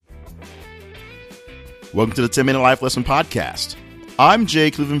Welcome to the 10-Minute Life Lesson Podcast. I'm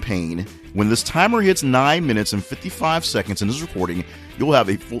Jay Cleveland Payne. When this timer hits 9 minutes and 55 seconds in this recording, you'll have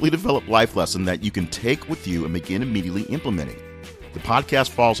a fully developed life lesson that you can take with you and begin immediately implementing. The podcast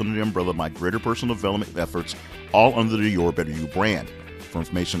falls under the umbrella of my greater personal development efforts, all under the Your Better You brand. For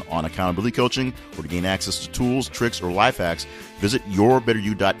information on accountability coaching or to gain access to tools, tricks, or life hacks, visit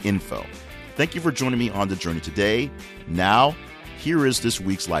yourbetteryou.info. Thank you for joining me on the journey today. Now, here is this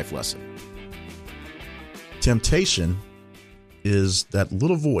week's life lesson. Temptation is that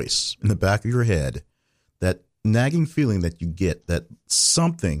little voice in the back of your head, that nagging feeling that you get, that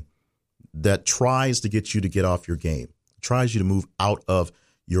something that tries to get you to get off your game, tries you to move out of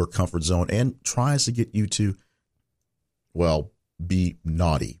your comfort zone, and tries to get you to, well, be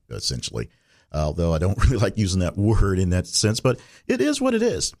naughty, essentially. Although I don't really like using that word in that sense, but it is what it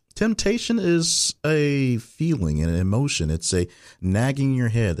is. Temptation is a feeling and an emotion. It's a nagging in your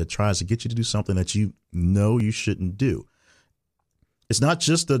head that tries to get you to do something that you know you shouldn't do. It's not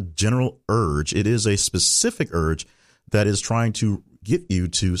just a general urge. It is a specific urge that is trying to get you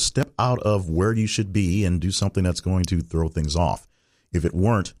to step out of where you should be and do something that's going to throw things off. If it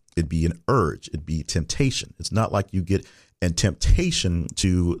weren't, it'd be an urge. It'd be temptation. It's not like you get a temptation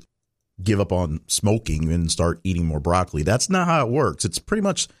to give up on smoking and start eating more broccoli. That's not how it works. It's pretty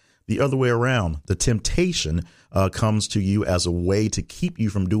much the other way around. The temptation comes to you as a way to keep you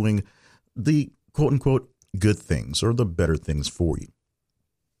from doing the quote unquote good things or the better things for you.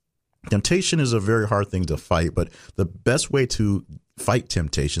 Temptation is a very hard thing to fight, but the best way to fight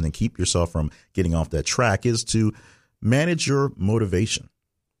temptation and keep yourself from getting off that track is to manage your motivation.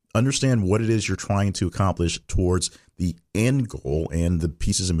 Understand what it is you're trying to accomplish towards the end goal and the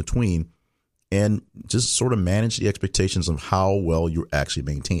pieces in between, and just sort of manage the expectations of how well you actually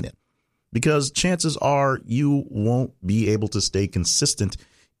maintain it. Because chances are you won't be able to stay consistent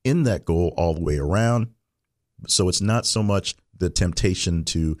in that goal all the way around. So it's not so much the temptation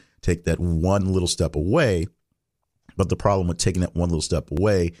to take that one little step away, but the problem with taking that one little step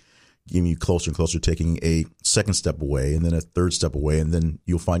away, getting you closer and closer, taking a second step away and then a third step away, and then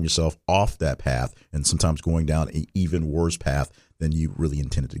you'll find yourself off that path and sometimes going down an even worse path than you really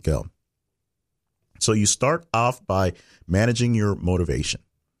intended to go. So you start off by managing your motivation.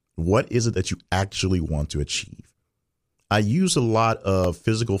 What is it that you actually want to achieve? I use a lot of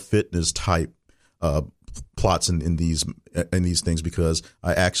physical fitness type plots in these things because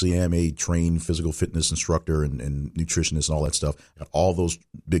I actually am a trained physical fitness instructor and nutritionist and all that stuff. I got all those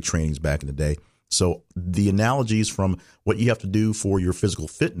big trainings back in the day. So the analogies from what you have to do for your physical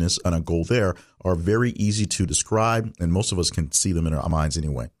fitness and a goal there are very easy to describe, and most of us can see them in our minds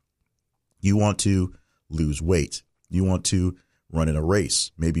anyway. You want to lose weight. You want to run in a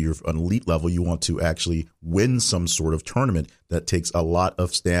race. Maybe you're on elite level. You want to actually win some sort of tournament that takes a lot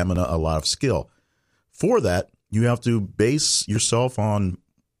of stamina, a lot of skill. For that, you have to base yourself on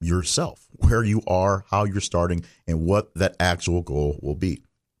yourself, where you are, how you're starting, and what that actual goal will be.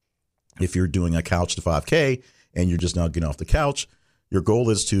 If you're doing a couch to 5K and you're just now getting off the couch, your goal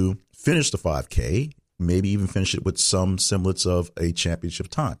is to finish the 5K, maybe even finish it with some semblance of a championship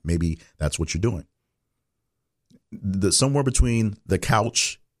time. Maybe that's what you're doing. Somewhere between the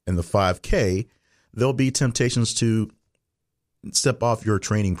couch and the 5K, there'll be temptations to step off your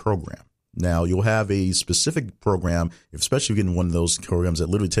training program. Now, you'll have a specific program, especially if you're getting one of those programs that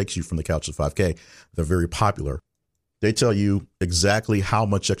literally takes you from the couch to 5K. They're very popular. They tell you exactly how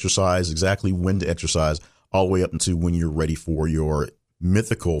much exercise, exactly when to exercise, all the way up into when you're ready for your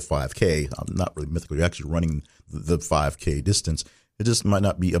mythical 5K. Not really mythical. You're actually running the 5K distance. It just might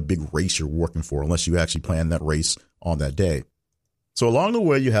not be a big race you're working for unless you actually plan that race on that day. So along the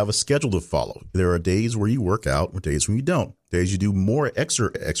way, you have a schedule to follow. There are days where you work out or days when you don't. Days you do more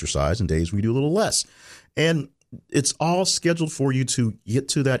exercise and days where you do a little less. And it's all scheduled for you to get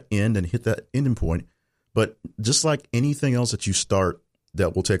to that end and hit that ending point. But just like anything else that you start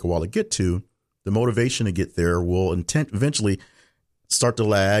that will take a while to get to, the motivation to get there will eventually start to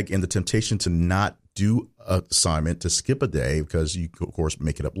lag, and the temptation to not do an assignment, to skip a day because you, of course,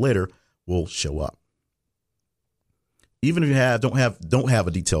 make it up later, will show up. Even if you don't have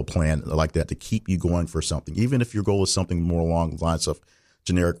a detailed plan like that to keep you going for something, even if your goal is something more along the lines of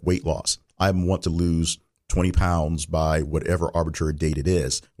generic weight loss, I want to lose 20 pounds by whatever arbitrary date it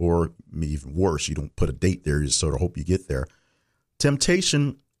is, or even worse, you don't put a date there, you just sort of hope you get there.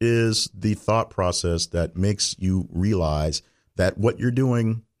 Temptation is the thought process that makes you realize that what you're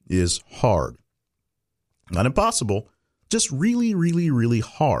doing is hard. Not impossible, just really, really, really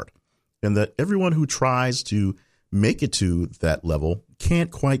hard. And that everyone who tries to make it to that level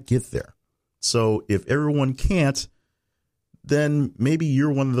can't quite get there. So if everyone can't, then maybe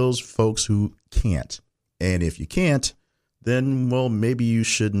you're one of those folks who can't. And if you can't, then, well, maybe you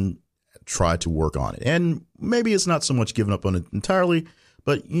shouldn't try to work on it. And maybe it's not so much giving up on it entirely,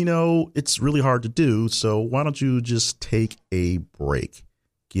 but, it's really hard to do. So why don't you just take a break?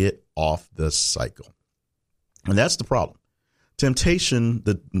 Get off the cycle. And that's the problem. Temptation,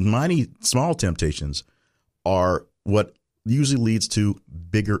 the mighty small temptations, are what usually leads to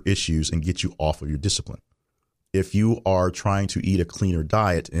bigger issues and get you off of your discipline. If you are trying to eat a cleaner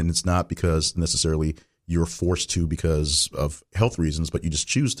diet, and it's not because necessarily you're forced to because of health reasons, but you just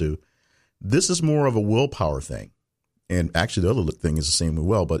choose to, this is more of a willpower thing. And actually, the other thing is the same as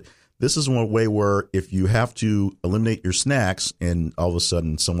well. But this is one way where if you have to eliminate your snacks and all of a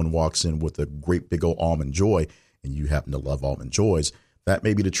sudden someone walks in with a great big old Almond Joy and you happen to love Almond Joys, that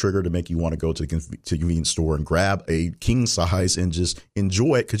may be the trigger to make you want to go to the convenience store and grab a king size and just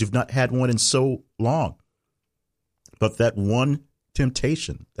enjoy it because you've not had one in so long. But that one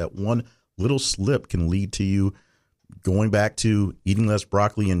temptation, that one little slip can lead to you going back to eating less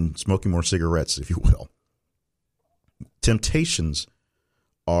broccoli and smoking more cigarettes, if you will. Temptations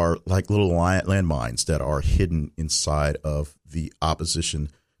are like little landmines that are hidden inside of the opposition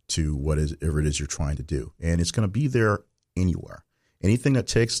to whatever it is you're trying to do. And it's going to be there anywhere. Anything that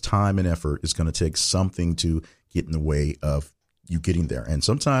takes time and effort is going to take something to get in the way of you getting there. And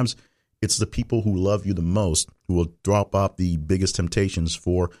sometimes it's the people who love you the most who will drop off the biggest temptations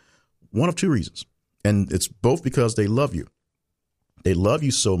for one of two reasons. And it's both because they love you. They love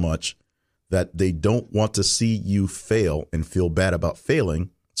you so much that they don't want to see you fail and feel bad about failing.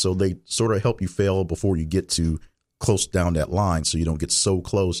 So they sort of help you fail before you get to close down that line so you don't get so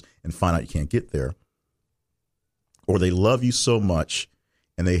close and find out you can't get there. Or they love you so much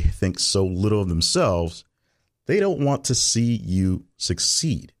and they think so little of themselves, they don't want to see you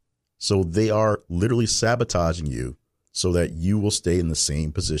succeed. So they are literally sabotaging you so that you will stay in the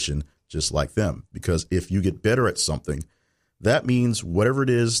same position just like them. Because if you get better at something, that means whatever it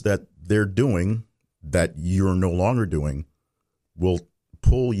is that they're doing that you're no longer doing will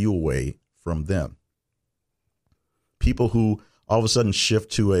pull you away from them. People who all of a sudden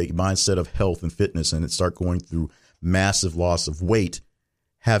shift to a mindset of health and fitness and start going through massive loss of weight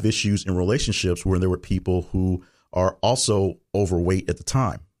have issues in relationships where there were people who are also overweight at the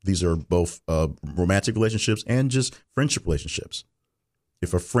time. These are both romantic relationships and just friendship relationships.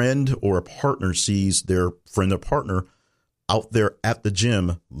 If a friend or a partner sees their friend or partner out there at the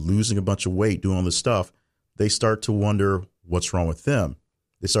gym losing a bunch of weight, doing all this stuff, they start to wonder what's wrong with them.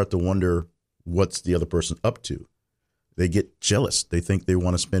 They start to wonder what's the other person up to. They get jealous. They think they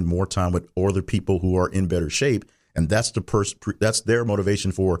want to spend more time with other people who are in better shape. And that's that's their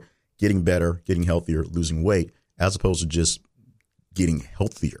motivation for getting better, getting healthier, losing weight, as opposed to just getting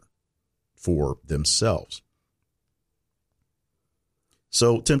healthier for themselves.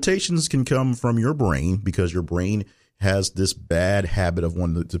 So temptations can come from your brain because your brain has this bad habit of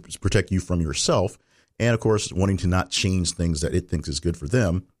wanting to protect you from yourself. And, of course, wanting to not change things that it thinks is good for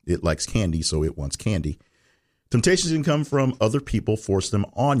them. It likes candy, so it wants candy. Temptations can come from other people, force them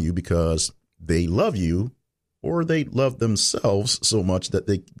on you because they love you or they love themselves so much that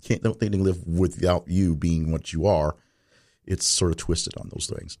they don't think they can live without you being what you are. It's sort of twisted on those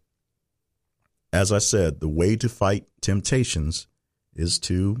things. As I said, the way to fight temptations is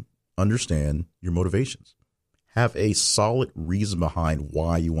to understand your motivations. Have a solid reason behind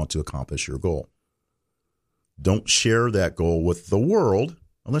why you want to accomplish your goal. Don't share that goal with the world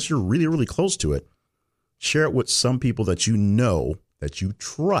unless you're really, really close to it. Share it with some people that you know, that you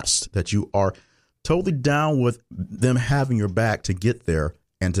trust, that you are totally down with them having your back to get there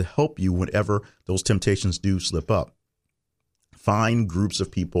and to help you whenever those temptations do slip up. Find groups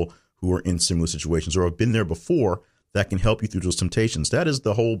of people who are in similar situations or have been there before that can help you through those temptations. That is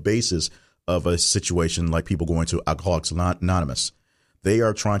the whole basis of a situation like people going to Alcoholics Anonymous. They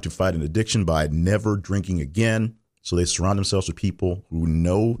are trying to fight an addiction by never drinking again. So they surround themselves with people who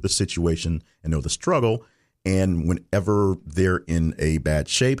know the situation and know the struggle. And whenever they're in a bad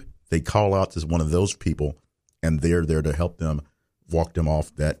shape, they call out to one of those people and they're there to help them walk them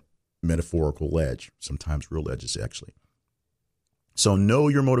off that metaphorical ledge, sometimes real ledges, actually. So know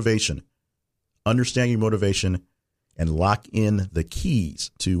your motivation, understand your motivation, and lock in the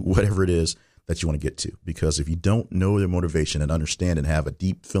keys to whatever it is that you want to get to. Because if you don't know their motivation and understand and have a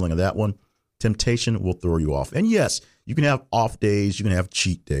deep feeling of that one, temptation will throw you off. And yes, you can have off days, you can have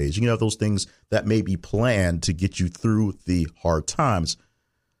cheat days, you can have those things that may be planned to get you through the hard times.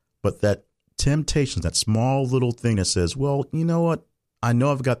 But that temptation, that small little thing that says, well, you know what? I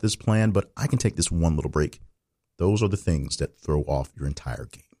know I've got this plan, but I can take this one little break. Those are the things that throw off your entire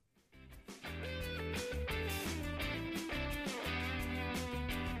game.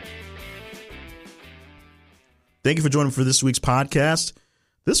 Thank you for joining me for this week's podcast.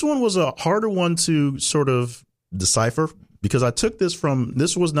 This one was a harder one to sort of decipher because I took this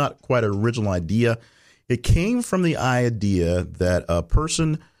was not quite an original idea. It came from the idea that a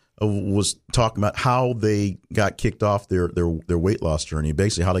person was talking about how they got kicked off their weight loss journey,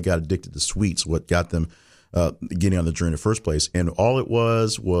 basically how they got addicted to sweets, what got them getting on the journey in the first place. And all it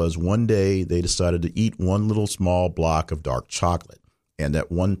was one day they decided to eat one little small block of dark chocolate. And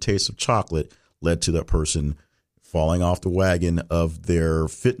that one taste of chocolate led to that person falling off the wagon of their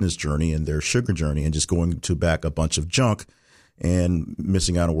fitness journey and their sugar journey and just going to back a bunch of junk and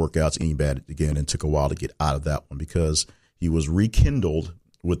missing out on workouts, eating bad again. And took a while to get out of that one because he was rekindled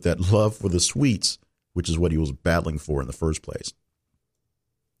with that love for the sweets, which is what he was battling for in the first place.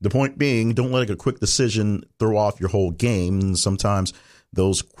 The point being, don't let a quick decision throw off your whole game. And sometimes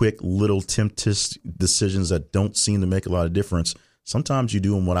those quick little temptist decisions that don't seem to make a lot of difference, sometimes you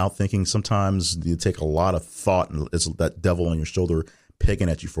do them without thinking. Sometimes you take a lot of thought and it's that devil on your shoulder pegging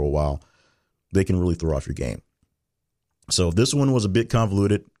at you for a while. They can really throw off your game. So this one was a bit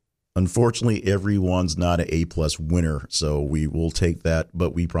convoluted. Unfortunately, everyone's not an A+ winner, so we will take that,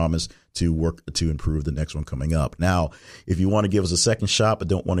 but we promise to work to improve the next one coming up. Now, if you want to give us a second shot but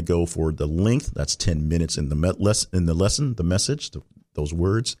don't want to go for the length, that's 10 minutes in the lesson, the message, those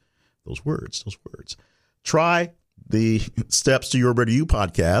words. Try the Steps to Your Better You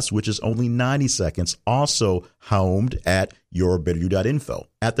podcast, which is only 90 seconds, also homed at yourbetteryou.info.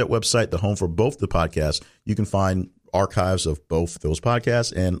 At that website, the home for both the podcasts, you can find archives of both those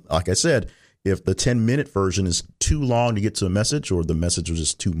podcasts. And like I said, if the 10-minute version is too long to get to a message or the message was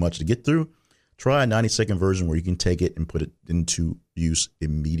just too much to get through, try a 90-second version where you can take it and put it into use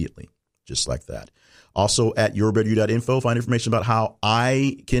immediately, just like that. Also at yourbetteryou.info, find information about how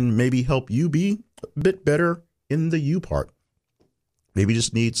I can maybe help you be a bit better in the you part. Maybe you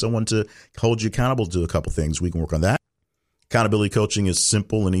just need someone to hold you accountable to a couple things. We can work on that. Accountability coaching is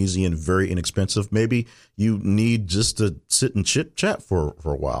simple and easy and very inexpensive. Maybe you need just to sit and chit chat for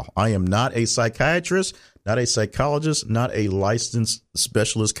a while. I am not a psychiatrist, not a psychologist, not a licensed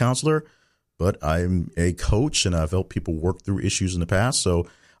specialist counselor, but I'm a coach and I've helped people work through issues in the past. So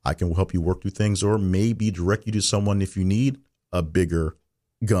I can help you work through things or maybe direct you to someone if you need a bigger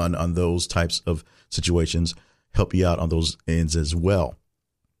gun on those types of situations, help you out on those ends as well.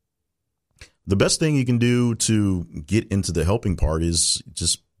 The best thing you can do to get into the helping part is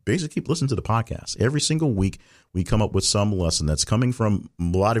just basically keep listening to the podcast. Every single week, we come up with some lesson that's coming from a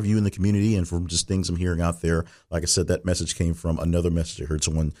lot of you in the community and from just things I'm hearing out there. Like I said, that message came from another message I heard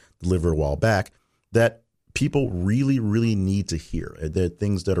someone deliver a while back that people really, really need to hear. They're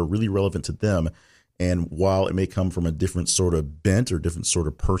things that are really relevant to them. And while it may come from a different sort of bent or different sort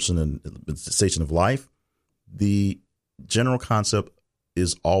of person and station of life, the general concept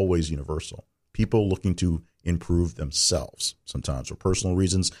is always universal. People looking to improve themselves, sometimes for personal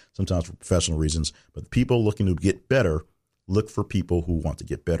reasons, sometimes for professional reasons, but people looking to get better look for people who want to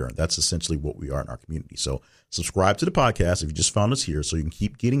get better. And that's essentially what we are in our community. So subscribe to the podcast if you just found us here so you can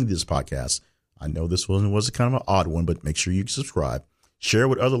keep getting this podcast. I know this one was kind of an odd one, but make sure you subscribe. Share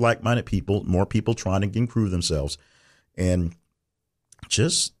with other like-minded people, more people trying to improve themselves, and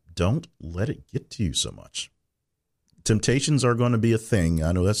just don't let it get to you so much. Temptations are going to be a thing.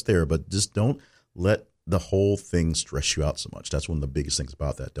 I know that's there, but just don't let the whole thing stress you out so much. That's one of the biggest things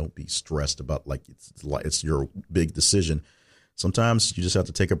about that. Don't be stressed about like it's your big decision. Sometimes you just have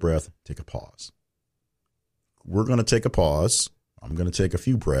to take a breath, take a pause. We're going to take a pause. I'm going to take a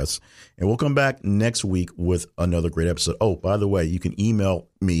few breaths, and we'll come back next week with another great episode. Oh, by the way, you can email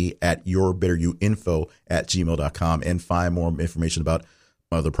me at yourbetteryouinfo@gmail.com and find more information about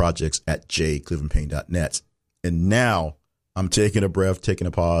my other projects at jclevelandpayne.net. And now I'm taking a breath, taking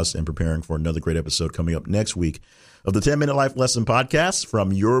a pause, and preparing for another great episode coming up next week of the 10-Minute Life Lesson Podcast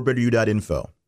from yourbetteryou.info.